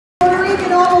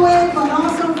Rican all the way, but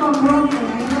also from Brooklyn.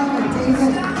 I love it,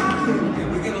 David.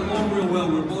 Yeah, we get along real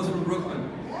well. We're both from Brooklyn.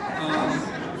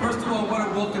 First of all, I want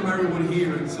to welcome everyone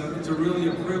here. It's really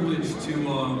a privilege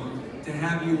to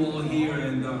have you all here.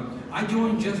 And I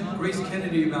joined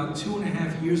GraceKennedy about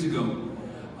 2.5 years ago.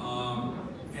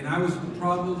 And I was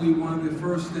probably one of the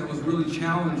first that was really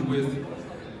challenged with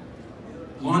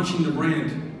launching the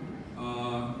brand.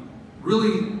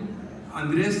 Really,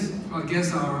 Andres, I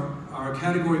guess our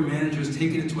category manager has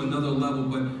taken it to another level,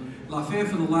 but La Fe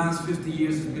for the last 50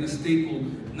 years has been a staple,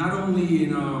 not only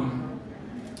in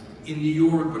New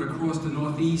York, but across the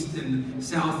Northeast and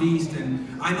Southeast.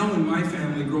 And I know in my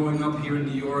family growing up here in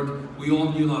New York, we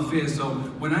all knew La Fe. So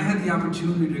when I had the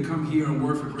opportunity to come here and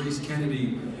work for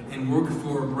GraceKennedy and work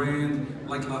for a brand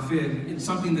like La Fe, it's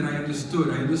something that I understood.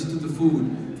 I understood the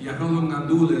food, the arroz con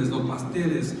gandules, los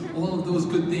pasteles, all of those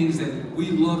good things that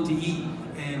we love to eat.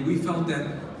 And we felt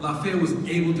that La Fe was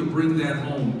able to bring that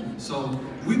home. So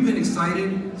we've been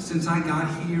excited since I got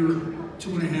here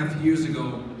 2.5 years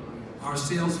ago. Our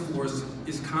sales force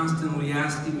is constantly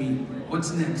asking me,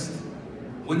 what's next?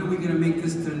 When are we going to make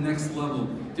this to the next level?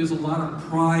 There's a lot of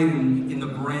pride in the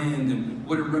brand and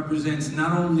what it represents,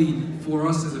 not only for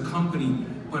us as a company,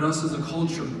 but us as a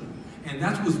culture. And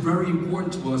that was very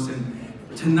important to us. And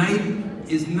tonight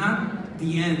is not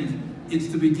the end. It's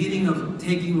the beginning of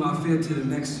taking La Fe to the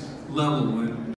next level.